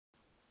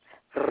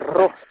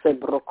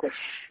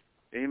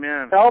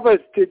Amen. Elvis,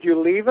 did you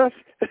leave us?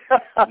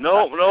 No.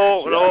 I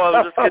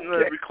was just getting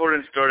the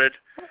recording started.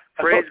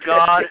 Praise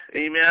God.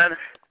 Amen.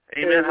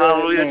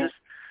 Hallelujah.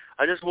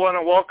 I just want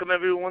to welcome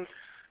everyone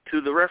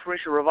to the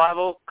Reformation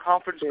Revival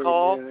Conference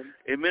Call,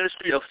 a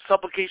ministry of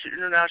Supplication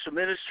International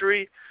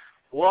Ministry.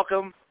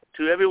 Welcome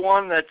to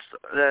everyone that's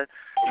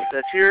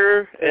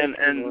here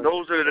and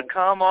those that are to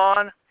come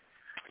on,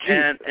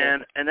 and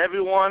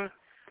everyone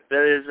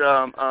that is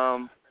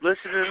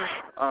listening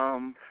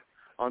on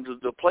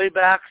the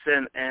playbacks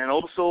and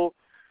also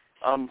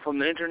from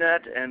the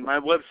internet. And my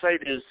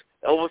website is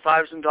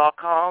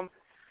elvisiverson.com.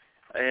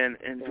 And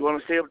if you want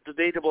to stay up to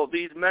date about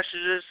these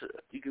messages,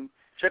 you can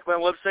check my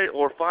website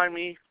or find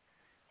me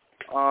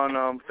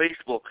on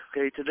Facebook.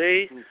 Okay,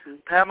 today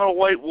Pamela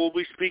White will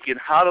be speaking.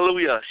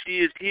 Hallelujah. She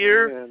is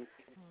here.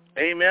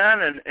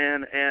 Amen.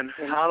 And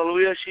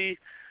hallelujah.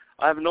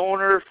 I've known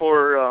her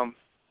for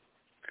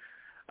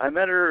I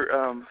met her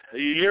a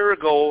year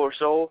ago or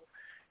so,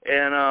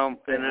 and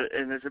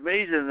it's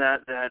amazing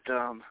that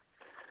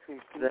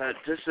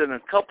just in a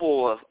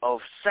couple of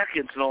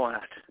seconds and all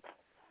that.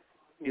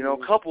 A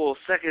couple of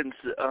seconds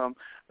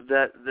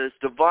that this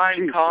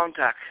divine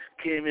contact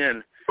came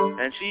in,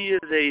 and she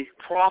is a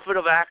prophet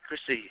of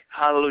accuracy.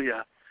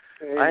 Hallelujah.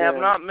 Amen. I have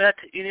not met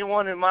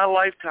anyone in my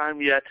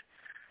lifetime yet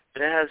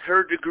that has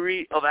her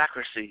degree of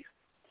accuracy.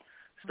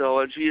 So,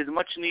 and she is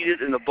much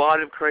needed in the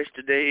body of Christ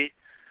today.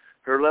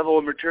 Her level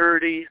of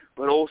maturity,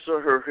 but also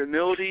her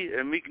humility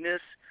and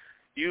meekness.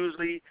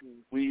 Usually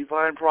we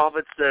find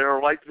prophets that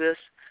are like this.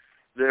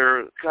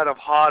 They're kind of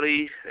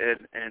haughty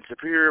and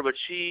superior, but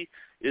she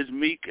is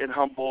meek and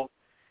humble.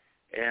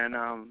 And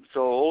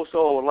so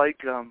also I would like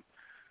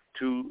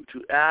to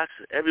ask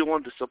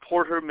everyone to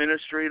support her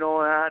ministry and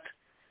all that.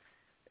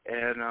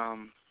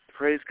 And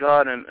praise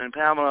God. And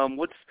Pamela,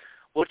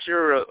 what's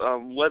your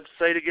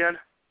website again?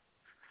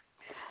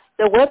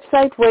 The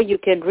website where you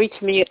can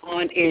reach me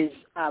on is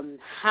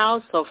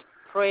House of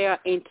Prayer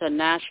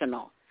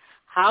International.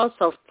 House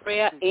of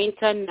Prayer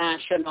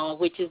International,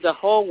 which is the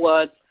whole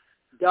word,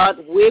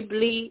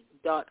 .weebly.com.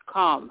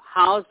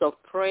 House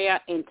of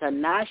Prayer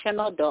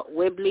International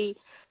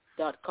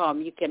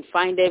 .weebly.com. You can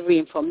find every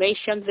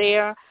information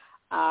there.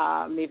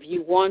 If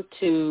you want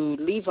to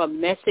leave a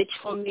message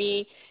for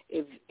me,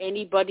 if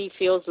anybody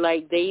feels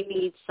like they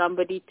need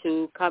somebody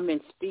to come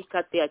and speak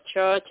at their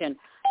church, and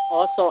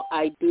also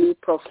I do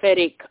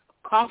prophetic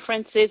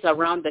conferences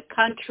around the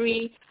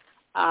country.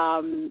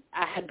 I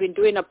had been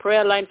doing a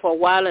prayer line for a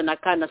while, and I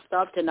kind of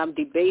stopped, and I'm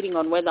debating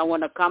on whether I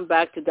want to come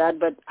back to that,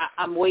 but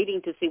I'm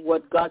waiting to see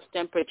what God's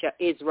temperature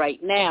is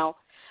right now.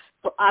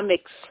 So I'm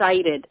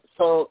excited.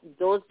 So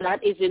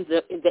that is in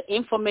the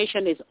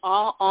information is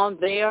all on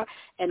there,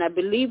 and I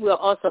believe we're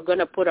also going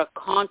to put a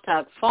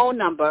contact phone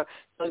number.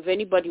 So if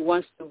anybody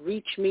wants to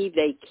reach me,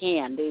 they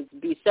can. There'll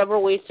be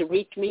several ways to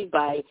reach me: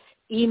 by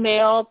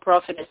email,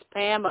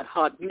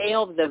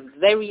 prophetesspam@hotmail, the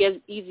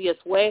very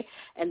easiest way.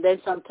 And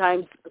then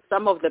sometimes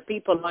some of the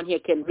people on here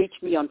can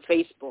reach me on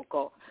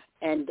Facebook,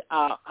 and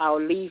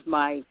I'll leave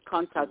my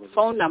contact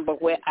phone number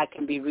where I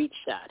can be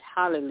reached at.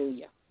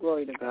 Hallelujah.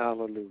 Glory to God.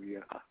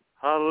 Hallelujah.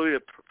 Hallelujah.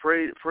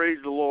 Praise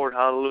the Lord.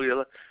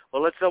 Hallelujah.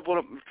 Well, let's open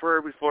up in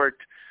prayer before I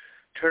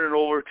turn it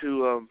over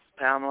to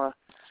Pamela,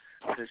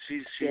 because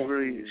she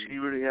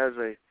really has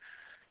a,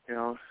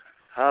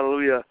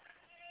 hallelujah.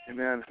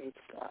 Amen.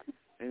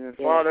 Amen.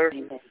 Father,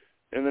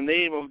 in the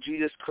name of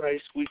Jesus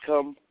Christ, we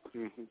come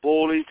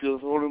boldly to the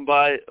throne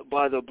by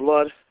the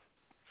blood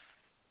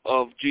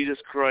of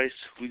Jesus Christ.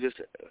 We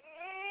just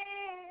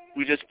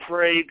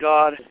pray,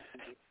 God,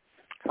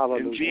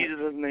 in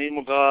Jesus' name,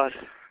 oh God.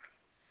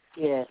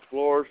 Yes.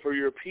 Lord, for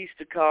your peace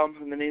to come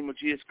in the name of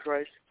Jesus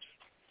Christ,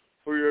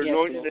 for your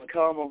anointing to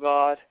come, oh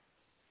God.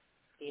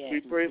 Yes.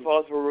 We pray,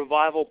 Father, for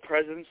revival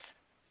presence.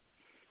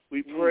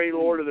 We pray,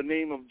 Lord, in the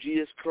name of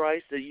Jesus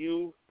Christ, that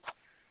you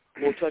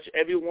will touch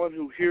everyone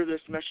who hear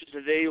this message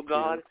today, oh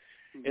God,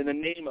 in the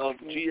name of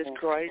Jesus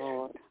Christ.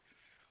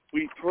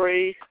 We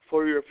pray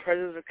for your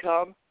presence to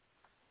come.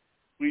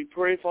 We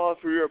pray, Father,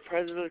 for your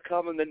presence to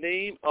come in the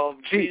name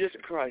of Jesus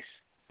Christ.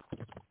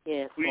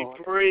 Yes, we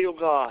pray, oh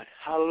God,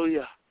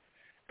 hallelujah.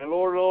 And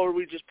Lord,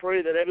 we just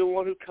pray that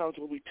everyone who comes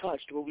will be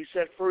touched, will be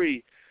set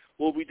free,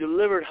 will be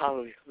delivered,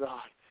 hallelujah,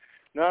 God.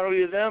 Not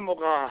only them, oh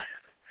God,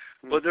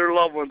 but their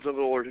loved ones, oh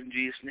Lord, in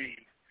Jesus'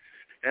 name.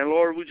 And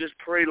Lord, we just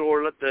pray,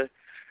 Lord,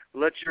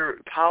 let your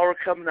power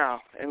come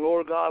now. And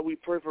Lord God, we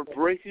pray for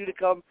breakthrough to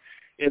come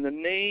in the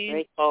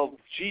name of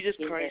Jesus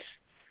Christ.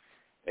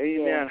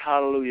 Amen.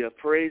 Hallelujah.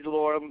 Praise the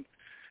Lord. I'm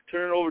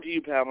turning it over to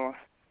you, Pamela.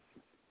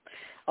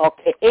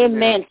 Okay.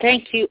 Amen.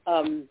 Thank you,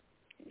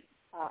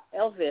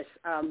 Elvis.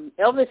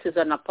 Elvis is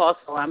an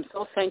apostle. I'm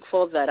so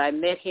thankful that I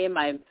met him.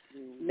 I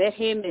met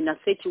him in a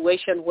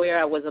situation where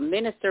I was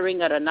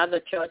ministering at another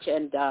church,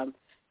 and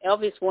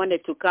Elvis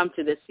wanted to come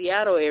to the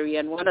Seattle area,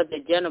 and one of the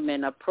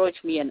gentlemen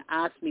approached me and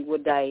asked me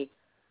would I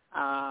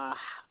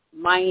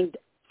mind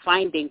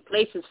finding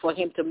places for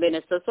him to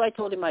minister. So I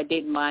told him I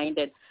didn't mind,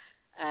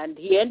 and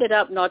he ended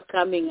up not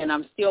coming, and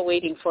I'm still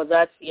waiting for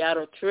that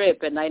Seattle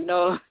trip. And I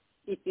know,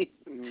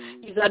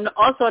 He's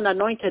also an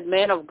anointed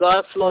man of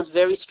God, flows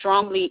very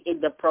strongly in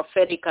the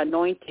prophetic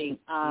anointing.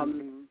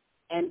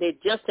 And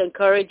it just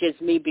encourages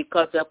me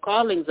because the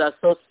callings are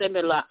so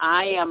similar.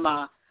 I am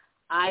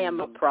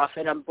a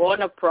prophet. I'm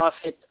born a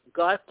prophet.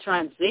 God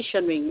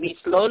transitioning me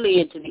slowly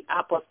into the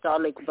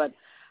apostolic, but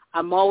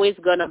I'm always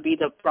going to be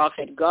the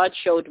prophet. God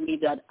showed me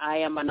that I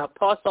am an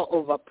apostle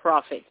over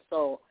prophet.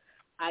 So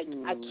I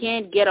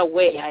can't get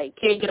away. I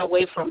can't get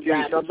away from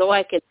that. Although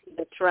I can see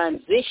the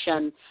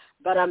transition,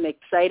 but I'm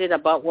excited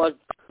about what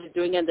God is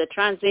doing. And the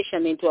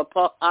transition into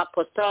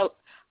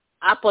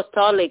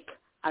apostolic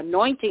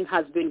anointing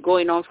has been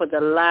going on for the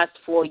last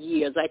 4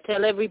 years. I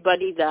tell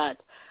everybody that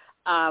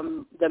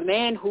the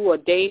man who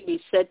ordained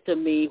me said to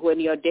me when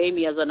he ordained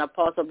me as an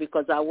apostle,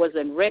 because I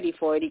wasn't ready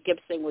for it, he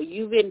kept saying, well,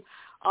 you've been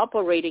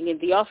operating in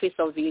the office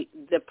of the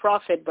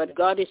prophet, but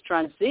God is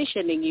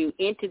transitioning you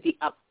into the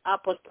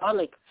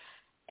apostolic.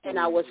 And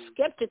I was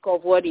skeptical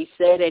of what he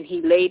said, and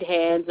he laid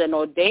hands and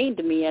ordained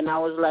me, and I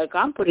was like,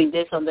 I'm putting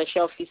this on the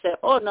shelf. He said,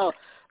 oh, no,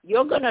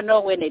 you're going to know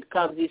when it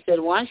comes. He said,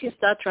 once you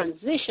start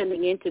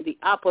transitioning into the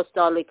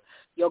apostolic,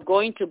 you're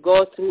going to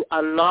go through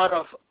a lot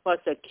of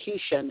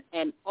persecution.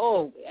 And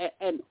oh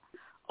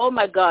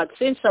my God,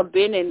 since I've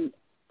been in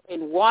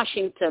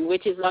Washington,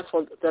 which is not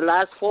for the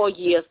last 4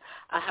 years,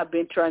 I have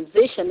been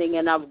transitioning,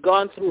 and I've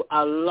gone through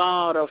a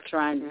lot of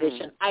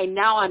transition. I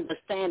now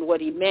understand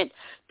what he meant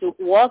to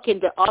walk in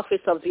the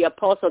office of the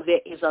apostle. There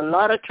is a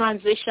lot of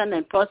transition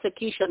and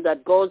persecution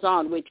that goes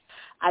on, which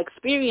I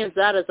experienced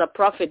that as a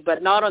prophet,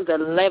 but not on the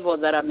level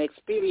that I'm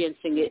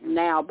experiencing it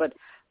now. But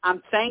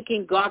I'm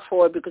thanking God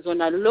for it, because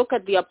when I look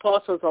at the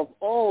apostles of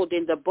old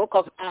in the book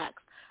of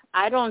Acts,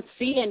 I don't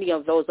see any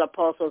of those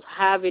apostles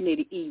having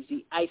it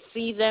easy. I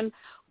see them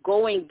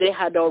going, they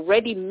had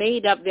already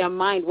made up their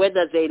mind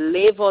whether they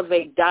live or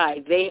they die.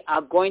 They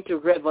are going to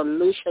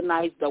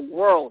revolutionize the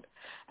world.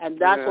 And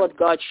that's what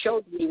God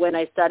showed me when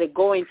I started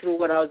going through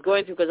what I was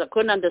going through, because I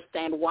couldn't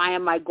understand why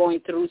am I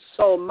going through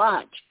so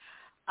much.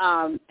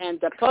 And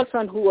the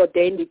person who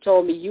ordained me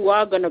told me, you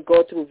are going to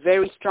go through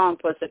very strong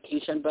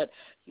persecution, but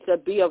he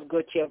said, be of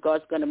good cheer,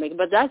 God's going to make it.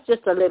 But that's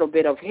just a little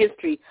bit of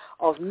history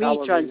of me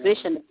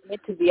transitioning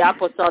into the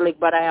apostolic,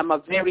 but I am a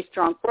very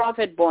strong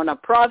prophet, born a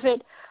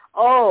prophet.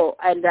 Oh,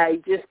 and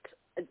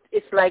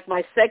it's like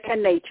my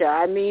second nature.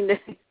 I mean,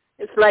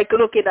 it's like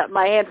looking at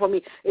my hand for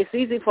me. It's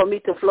easy for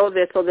me to flow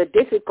there. So the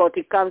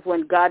difficulty comes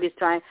when God is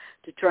trying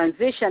to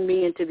transition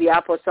me into the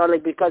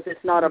apostolic, because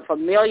it's not a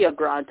familiar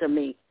ground to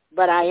me,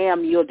 but I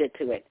am yielded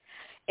to it.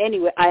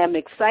 Anyway, I am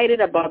excited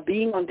about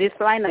being on this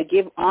line. I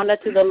give honor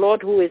to the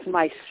Lord, who is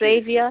my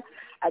Savior.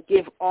 I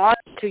give honor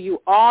to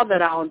you all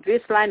that are on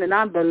this line, and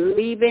I'm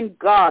believing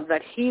God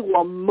that he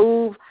will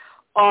move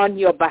on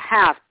your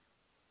behalf.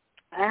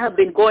 I have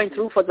been going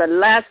through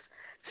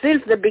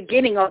since the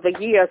beginning of the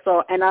year,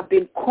 and I've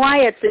been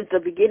quiet since the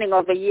beginning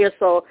of the year.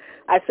 So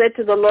I said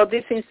to the Lord,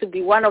 this seems to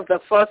be one of the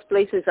first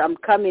places I'm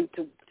coming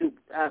to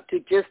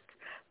just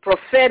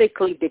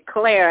prophetically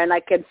declare, and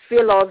I can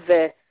feel all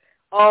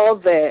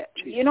the,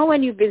 you know,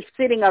 when you've been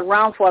sitting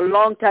around for a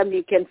long time,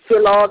 you can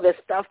feel all the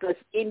stuff that's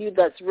in you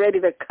that's ready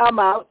to come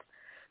out.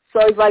 So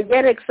if I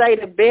get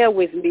excited, bear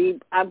with me.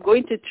 I'm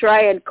going to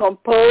try and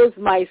compose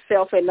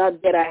myself and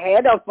not get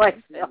ahead of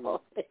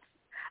myself.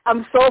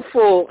 I'm so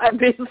full. I've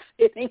been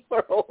sitting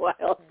for a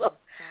while, so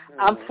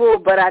I'm full.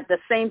 But at the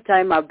same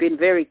time, I've been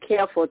very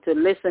careful to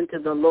listen to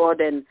the Lord,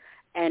 and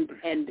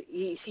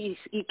he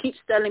keeps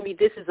telling me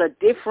this is a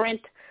different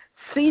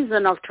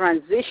season of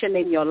transition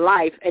in your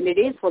life, and it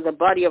is for the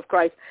body of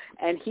Christ.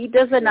 And he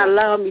doesn't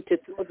allow me to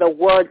throw the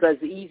words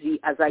as easy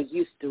as I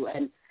used to.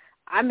 And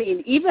I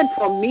mean, even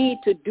for me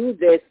to do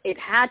this, it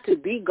had to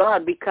be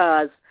God,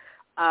 because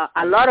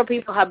a lot of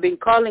people have been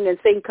calling and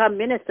saying, come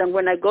minister. And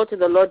when I go to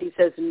the Lord, he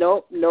says,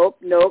 nope,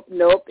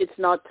 it's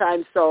not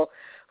time. So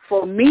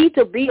for me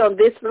to be on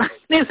this line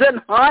is an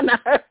honor,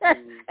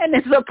 and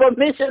it's a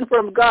permission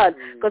from God,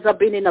 because I've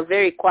been in a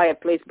very quiet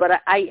place.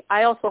 But I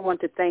also want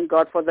to thank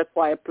God for the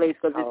quiet place,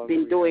 because it's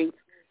been doing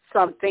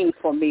some things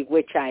for me,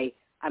 which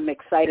I'm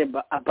excited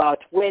about.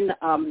 When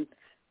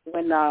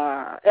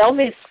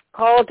Elvis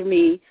called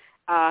me,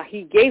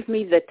 he gave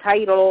me the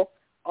title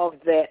of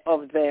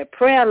the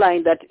prayer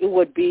line that it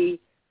would be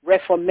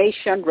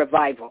Reformation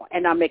Revival.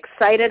 And I'm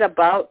excited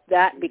about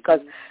that, because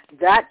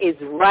that is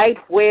right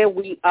where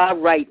we are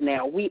right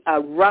now. We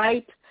are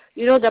right.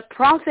 You know, the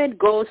prophet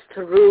goes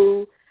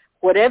through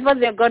whatever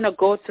they're going to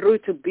go through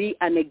to be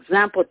an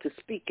example to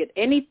speak it.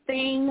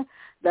 Anything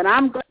that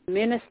I'm going to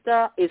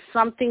minister is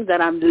something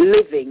that I'm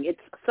living. It's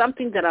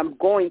something that I'm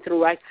going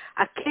through. I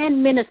can't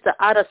minister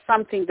out of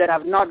something that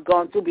I've not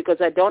gone through, because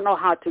I don't know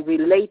how to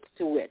relate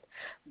to it.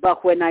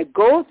 But when I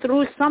go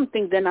through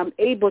something, then I'm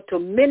able to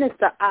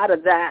minister out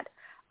of that,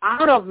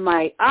 out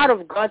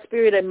of God's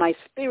Spirit and my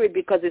spirit,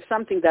 because it's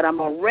something that I'm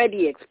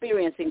already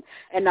experiencing,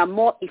 and I'm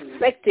more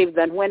effective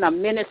than when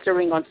I'm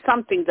ministering on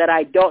something that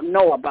I don't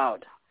know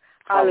about.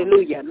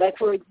 Hallelujah. Like,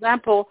 for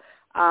example,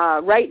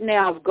 right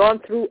now I've gone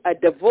through a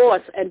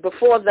divorce, and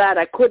before that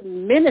I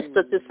couldn't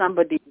minister to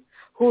somebody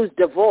who's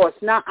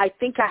divorced. Now I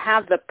think I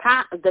have the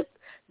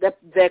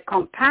the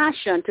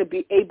compassion to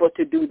be able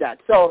to do that.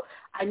 So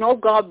I know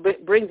God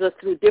brings us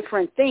through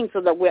different things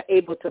so that we're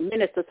able to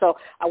minister. So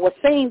I was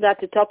saying that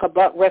to talk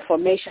about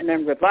reformation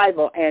and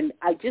revival, and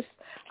I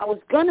was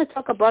going to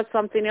talk about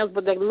something else,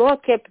 but the Lord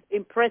kept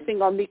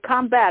impressing on me,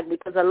 come back,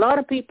 because a lot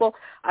of people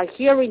are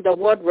hearing the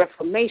word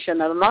reformation,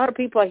 and a lot of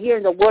people are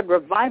hearing the word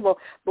revival,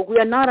 but we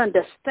are not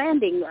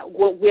understanding.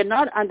 What we're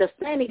not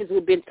understanding is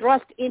we've been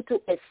thrust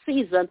into a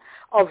season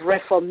of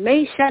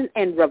reformation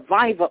and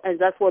revival, and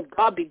that's what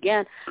God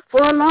began.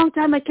 For a long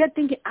time, I kept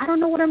thinking, I don't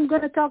know what I'm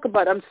going to talk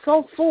about. I'm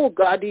so full,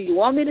 God. Do you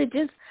want me to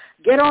just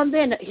get on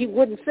there? And he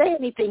wouldn't say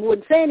anything,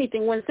 wouldn't say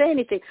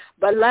anything.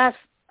 But I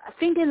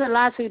think in the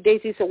last few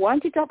days, he said, why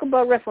don't you talk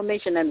about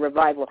reformation and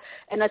revival?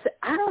 And I said,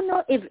 I don't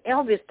know if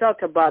Elvis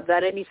talked about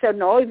that. And he said,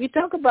 no, if you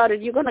talk about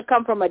it, you're going to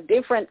come from a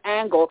different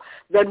angle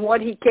than what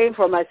he came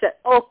from. I said,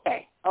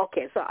 okay,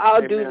 so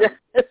I'll do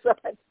that. So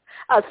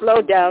I'll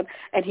slow down.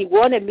 And he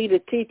wanted me to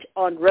teach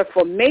on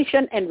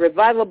reformation and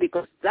revival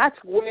because that's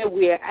where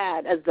we're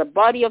at as the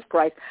body of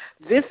Christ.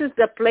 This is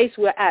the place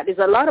we're at. There's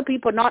a lot of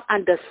people not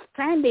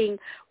understanding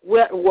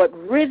what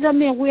rhythm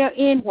we're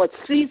in, what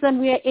season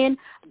we're in.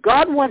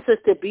 God wants us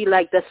to be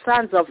like the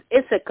sons of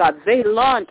Issachar. They launched